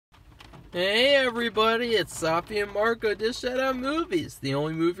Hey everybody, it's Sophie and Marco Dish That on Movies, the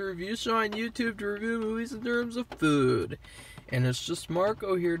only movie review show on YouTube to review movies in terms of food. And it's just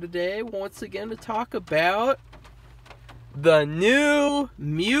Marco here today, once again to talk about the new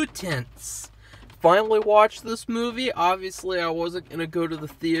Mutants. Finally watched this movie. Obviously I wasn't going to go to the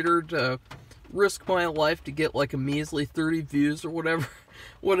theater to risk my life to get like a measly 30 views or whatever.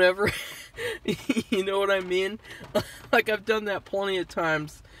 You know what I mean? Like, I've done that plenty of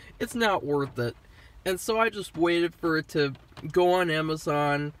times. It's not worth it. And so I just waited for it to go on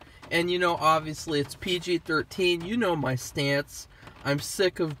Amazon. And, you know, obviously it's PG-13. You know my stance. I'm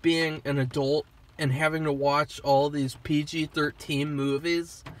sick of being an adult and having to watch all these PG-13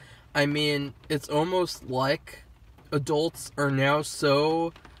 movies. I mean, it's almost like adults are now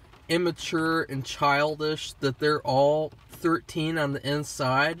so immature and childish that they're all 13 on the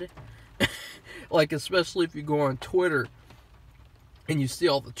inside. Like, especially if you go on Twitter and you see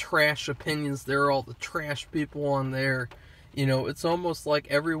all the trash opinions there, all the trash people on there. You know, it's almost like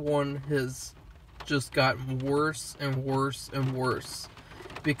everyone has just gotten worse and worse and worse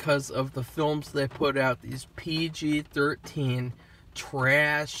because of the films they put out, these PG-13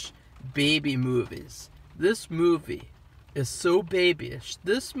 trash baby movies. This movie is so babyish.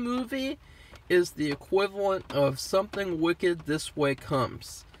 This movie is the equivalent of Something Wicked This Way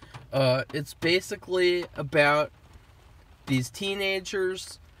Comes. It's basically about these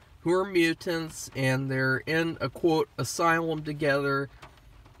teenagers who are mutants, and they're in a, quote, asylum together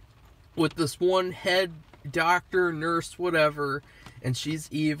with this one head doctor, nurse, whatever, and she's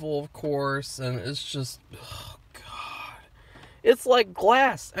evil, of course, and it's just, oh, God. It's like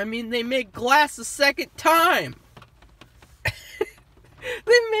Glass. I mean, they made Glass a second time.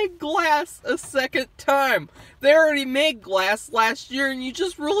 They made Glass a second time. They already made Glass last year, and you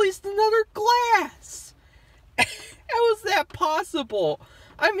just released another Glass. How is that possible?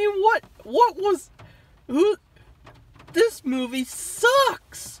 I mean, this movie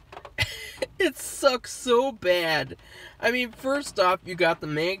sucks. It sucks so bad. I mean, first off, you got the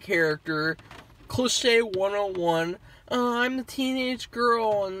main character, cliche 101. I'm the teenage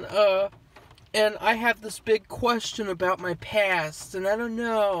girl, and I have this big question about my past, and I don't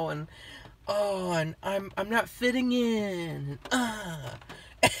know, and I'm not fitting in,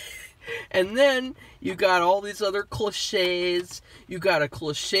 and then you got all these other cliches. You got a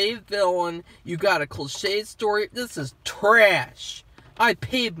cliche villain. You got a cliche story. This is trash. I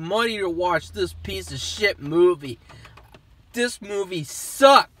paid money to watch this piece of shit movie. This movie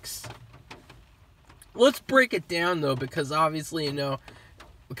sucks. Let's break it down, though, because obviously, you know,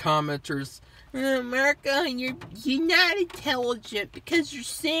 the commenters, Marco, you're not intelligent because you're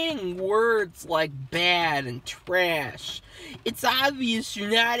saying words like bad and trash. It's obvious you're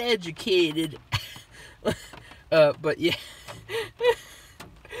not educated. But yeah.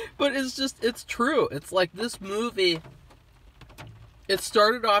 But it's true. It's like this movie, it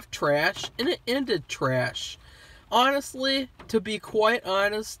started off trash and it ended trash. Honestly, to be quite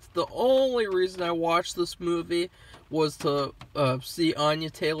honest, the only reason I watched this movie was to see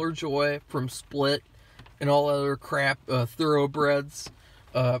Anya-Taylor Joy from Split and all other crap, Thoroughbreds.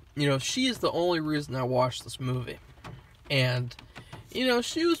 You know, she is the only reason I watched this movie. And, you know,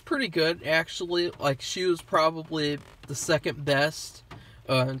 she was pretty good, actually. Like, she was probably the second best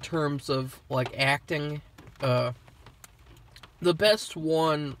in terms of, like, acting. The best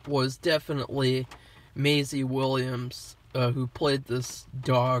one was definitely Maisie Williams, who played this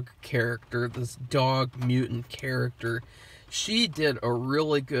dog character, this dog mutant character. She did a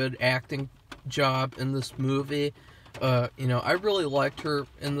really good acting job in this movie. You know, I really liked her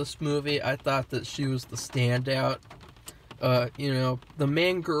in this movie. I thought that she was the standout. You know, the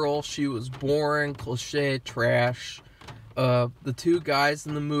main girl, she was boring, cliche, trash. The two guys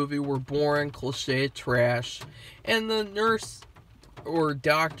in the movie were boring, cliche, trash. And the nurse, or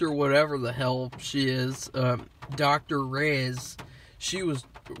doctor, whatever the hell she is, Dr. Reyes, she was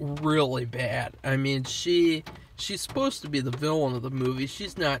really bad. I mean, she's supposed to be the villain of the movie.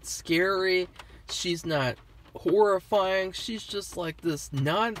 She's not scary. She's not horrifying. She's just like this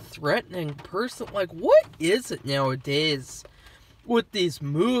non-threatening person. Like, what is it nowadays with these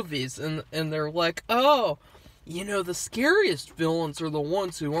movies? And they're like, oh, you know, the scariest villains are the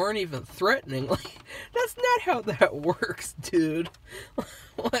ones who aren't even threatening. Like, that's not how that works, dude.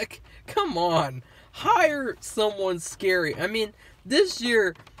 Like, come on. Hire someone scary. I mean, this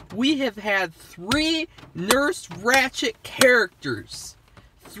year, we have had 3 Nurse Ratched characters.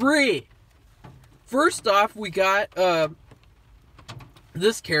 3. First off, we got,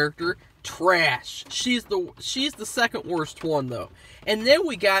 this character, Trash. She's the second worst one, though. And then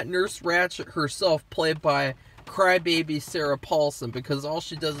we got Nurse Ratched herself, played by crybaby Sarah Paulson, because all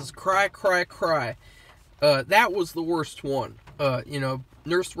she does is cry, cry, cry. That was the worst one.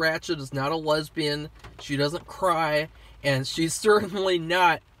 Nurse Ratched is not a lesbian. She doesn't cry, and she's certainly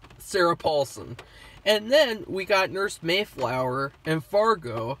not Sarah Paulson. And then we got Nurse Mayflower and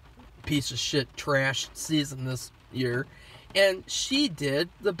Fargo, piece of shit trash season this year, and she did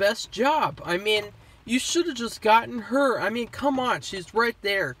the best job. I mean, you should have just gotten her. I mean, come on, she's right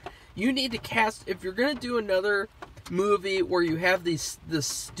there. You need to cast, if you're going to do another movie where you have this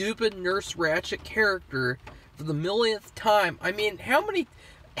stupid Nurse Ratched character for the millionth time. I mean,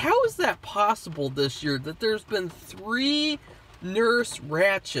 how is that possible this year that there's been 3 Nurse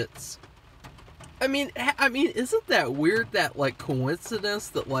Ratcheds? I mean, isn't that weird, that, like, coincidence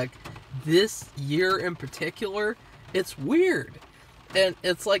that, like, this year in particular, it's weird. And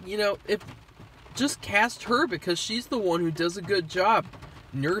it's like, just cast her, because she's the one who does a good job.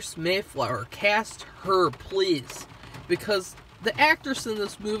 Nurse Mayflower, cast her, please. Because the actress in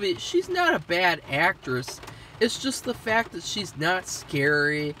this movie, she's not a bad actress. It's just the fact that she's not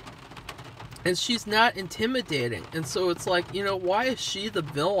scary and she's not intimidating. And so it's like, why is she the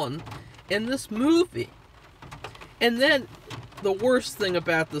villain in this movie? And then the worst thing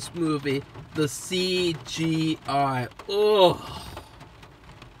about this movie, the CGI. Ugh.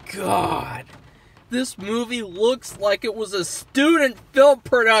 God. This movie looks like it was a student film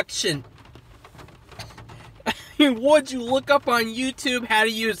production. I mean, would you look up on YouTube how to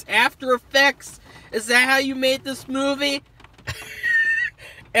use After Effects? Is that how you made this movie?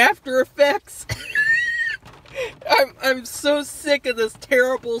 After Effects? I'm so sick of this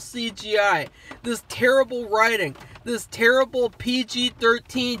terrible CGI, this terrible writing, this terrible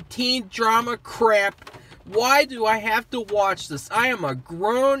PG-13 teen drama crap. Why do I have to watch this? I am a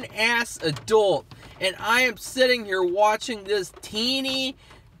grown-ass adult, and I am sitting here watching this teeny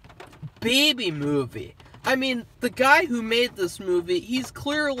baby movie. I mean, the guy who made this movie, he's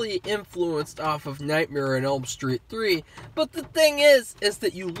clearly influenced off of Nightmare on Elm Street 3, but the thing is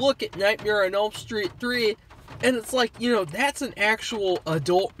that you look at Nightmare on Elm Street 3, and it's like, that's an actual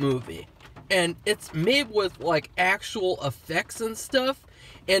adult movie. And it's made with, like, actual effects and stuff.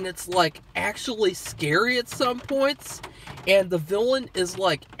 And it's, like, actually scary at some points. And the villain is,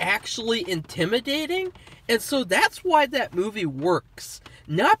 like, actually intimidating. And so that's why that movie works.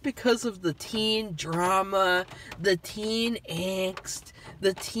 Not because of the teen drama, the teen angst,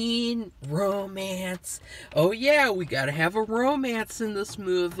 the teen romance. Oh, yeah, we gotta have a romance in this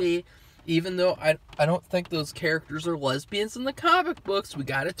movie. Even though I don't think those characters are lesbians in the comic books, we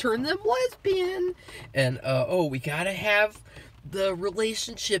gotta turn them lesbian. And, we gotta have the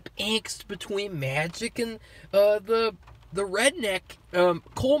relationship angst between Magic and, the redneck,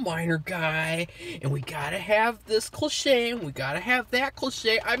 coal miner guy. And we gotta have this cliche, and we gotta have that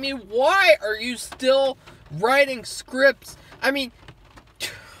cliche. I mean, why are you still writing scripts? I mean,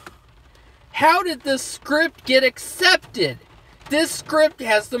 how did this script get accepted? This script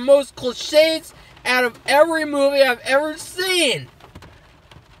has the most cliches out of every movie I've ever seen.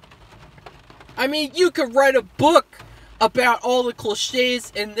 I mean, you could write a book about all the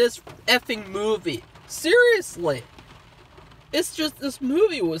cliches in this effing movie. Seriously. It's just, this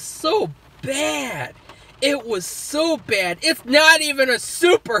movie was so bad. It was so bad. It's not even a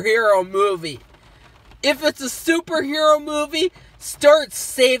superhero movie. If it's a superhero movie, start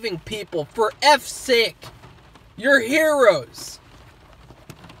saving people, for F's sake. You're heroes.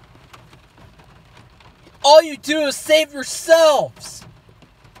 All you do is save yourselves.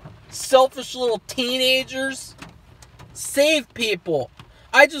 Selfish little teenagers. Save people.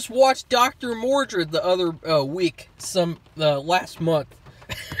 I just watched Dr. Mordred the other week, last month.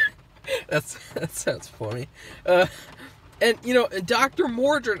 That sounds funny. And in Dr.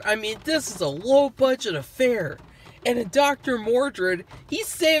 Mordred, I mean, this is a low-budget affair. And in Dr. Mordred, he's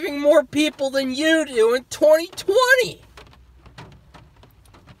saving more people than you do in 2020.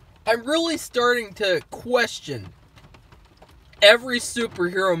 I'm really starting to question every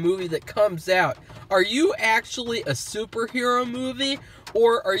superhero movie that comes out. Are you actually a superhero movie?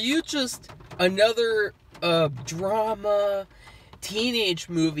 Or are you just another drama, teenage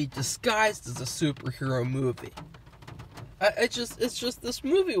movie disguised as a superhero movie? It's just, this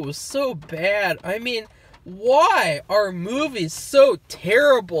movie was so bad. I mean, why are movies so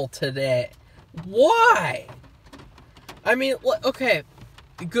terrible today? Why? I mean, okay,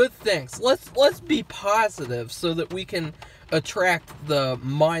 good things. Let's be positive so that we can attract the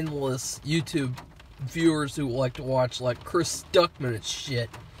mindless YouTube viewers who like to watch, like, Chris Stuckman and shit.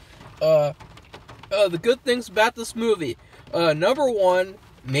 The good things about this movie. Number 1,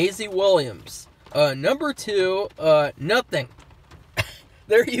 Maisie Williams. Number 2, nothing.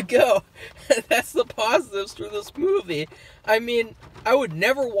 there you go. That's the positives for this movie. I mean, I would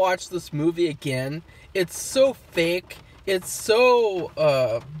never watch this movie again. It's so fake. It's so,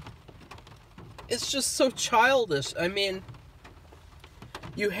 it's just so childish. I mean,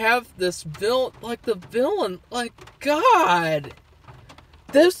 you have this villain, like the villain, like, God,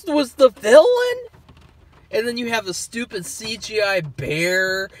 this was the villain? And then you have the stupid CGI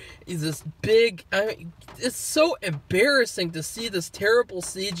bear, this big, I mean, it's so embarrassing to see this terrible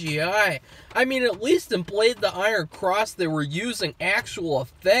CGI. I mean, at least in Blade the Iron Cross, they were using actual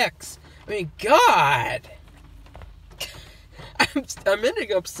effects. I mean, God. I'm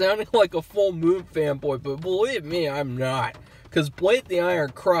ending up sounding like a full moon fanboy, but believe me, I'm not. Because Blade the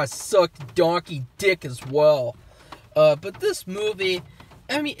Iron Cross sucked donkey dick as well. But this movie,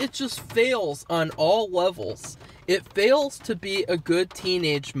 I mean, it just fails on all levels. It fails to be a good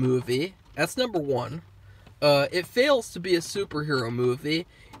teenage movie. That's number one. It fails to be a superhero movie.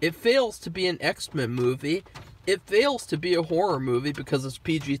 It fails to be an X-Men movie. It fails to be a horror movie because it's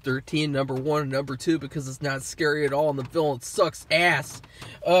PG-13, number one, and number two, because it's not scary at all and the villain sucks ass.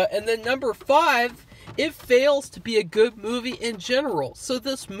 And then number five, it fails to be a good movie in general. So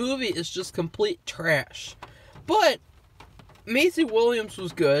this movie is just complete trash. But Maisie Williams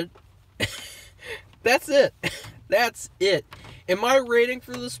was good. That's it. That's it. And my rating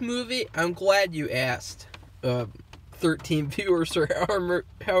for this movie, I'm glad you asked. 13 viewers, or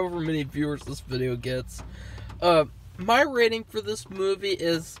however many viewers this video gets. My rating for this movie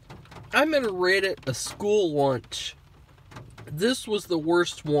is, I'm going to rate it a school lunch. This was the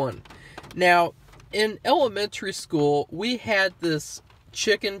worst one. Now, in elementary school, we had this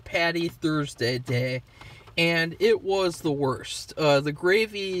Chicken Patty Thursday day, and it was the worst. The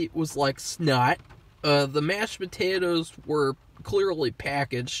gravy was like snot. The mashed potatoes were clearly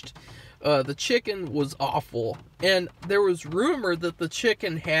packaged. The chicken was awful. And there was rumor that the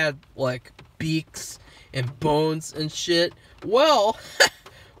chicken had, like, beaks and bones and shit. Well,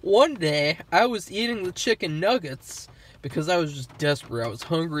 one day, I was eating the chicken nuggets because I was just desperate. I was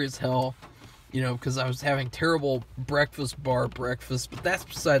hungry as hell, you know, because I was having terrible breakfast bar breakfast, but that's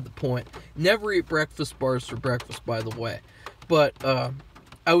beside the point. Never eat breakfast bars for breakfast, by the way. But,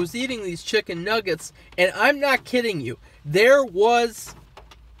 I was eating these chicken nuggets, and I'm not kidding you. There was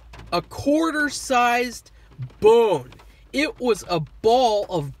a quarter-sized bone. It was a ball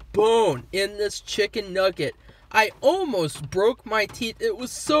of bone in this chicken nugget. I almost broke my teeth. It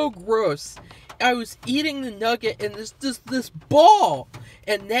was so gross. I was eating the nugget and this ball.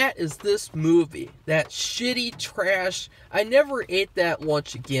 And that is this movie. That shitty trash. I never ate that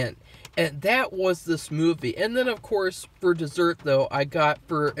lunch again. And that was this movie. And then, of course, for dessert, though, I got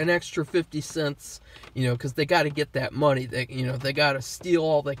for an extra 50 cents, you know, because they got to get that money. They got to steal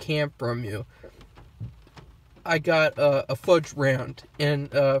all they can from you. I got a fudge round. And,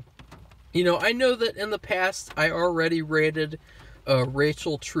 you know, I know that in the past I already rated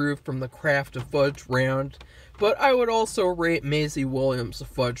Rachel True from The Craft of Fudge Round. But I would also rate Maisie Williams a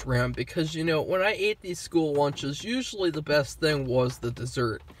fudge round because, you know, when I ate these school lunches, usually the best thing was the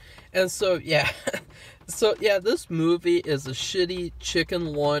dessert. And so, yeah. So, yeah, this movie is a shitty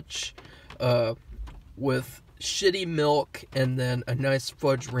chicken lunch with shitty milk and then a nice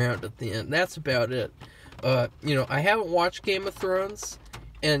fudge round at the end. That's about it. You know, I haven't watched Game of Thrones,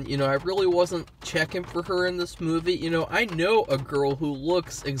 and, you know, I really wasn't checking for her in this movie. You know, I know a girl who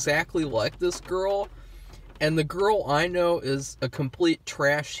looks exactly like this girl, and the girl I know is a complete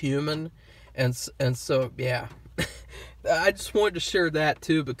trash human, and so, yeah. I just wanted to share that,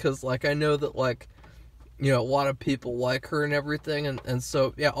 too, because, like, I know that, like, you know, a lot of people like her and everything, and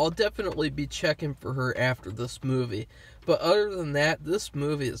so, yeah, I'll definitely be checking for her after this movie. But other than that, this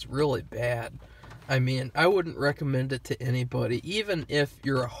movie is really bad. I mean, I wouldn't recommend it to anybody, even if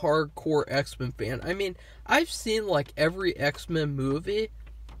you're a hardcore X-Men fan. I mean, I've seen, like, every X-Men movie,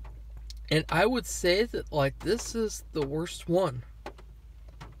 and I would say that, like, this is the worst one.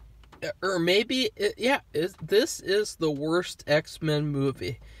 Or maybe, this is the worst X-Men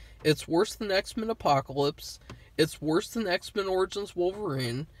movie. It's worse than X-Men Apocalypse. It's worse than X-Men Origins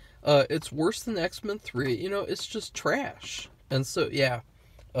Wolverine. It's worse than X-Men 3. You know, it's just trash. And so, yeah.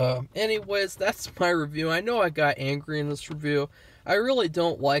 Anyways, that's my review. I know I got angry in this review. I really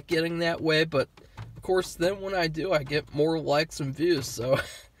don't like getting that way, but, of course, then when I do, I get more likes and views, so...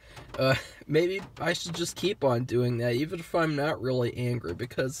 maybe I should just keep on doing that, even if I'm not really angry,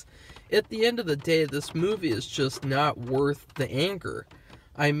 because at the end of the day, this movie is just not worth the anger.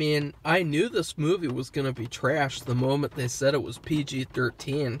 I mean, I knew this movie was going to be trash the moment they said it was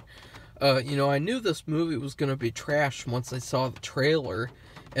PG-13. You know, I knew this movie was going to be trash once I saw the trailer,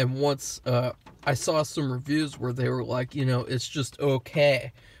 and once, I saw some reviews where they were like, you know, it's just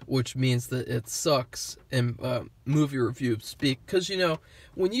okay, which means that it sucks in movie review speak. Because, you know,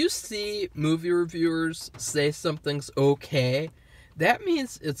 when you see movie reviewers say something's okay, that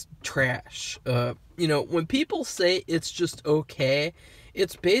means it's trash. You know, when people say it's just okay,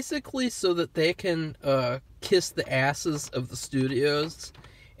 it's basically so that they can kiss the asses of the studios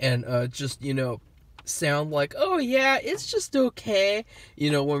and just, you know, sound like, oh yeah, it's just okay.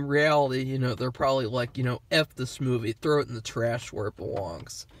 You know, when reality, you know, they're probably like, you know, F this movie, throw it in the trash where it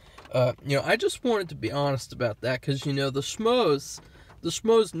belongs. You know, I just wanted to be honest about that because, you know, the Schmoes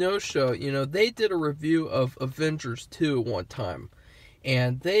No Show, you know, they did a review of Avengers 2 one time,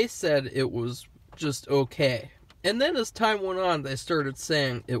 and they said it was just okay. And then as time went on, they started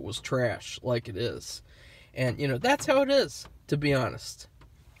saying it was trash, like it is. And, you know, that's how it is, to be honest.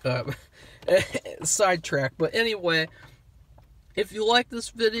 Sidetrack. But anyway, if you like this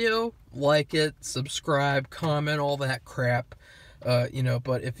video, like it, subscribe, comment, all that crap. You know,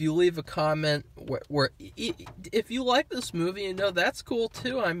 but if you leave a comment if you like this movie, you know, that's cool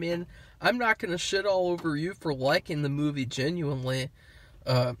too. I mean, I'm not going to shit all over you for liking the movie genuinely.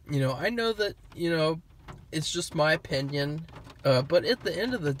 You know, I know that, you know, it's just my opinion. But at the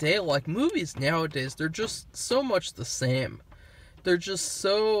end of the day, like, movies nowadays, they're just so much the same. They're just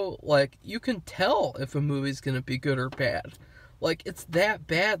so, like, you can tell if a movie's gonna be good or bad. Like, it's that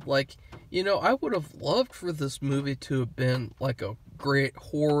bad. Like, you know, I would have loved for this movie to have been, like, a great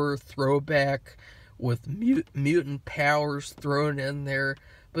horror throwback with mutant powers thrown in there.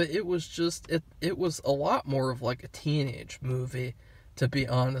 But it was just, it was a lot more of, like, a teenage movie, to be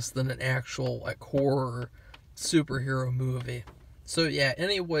honest, than an actual, like, horror superhero movie. So, yeah,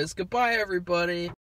 anyways, goodbye, everybody.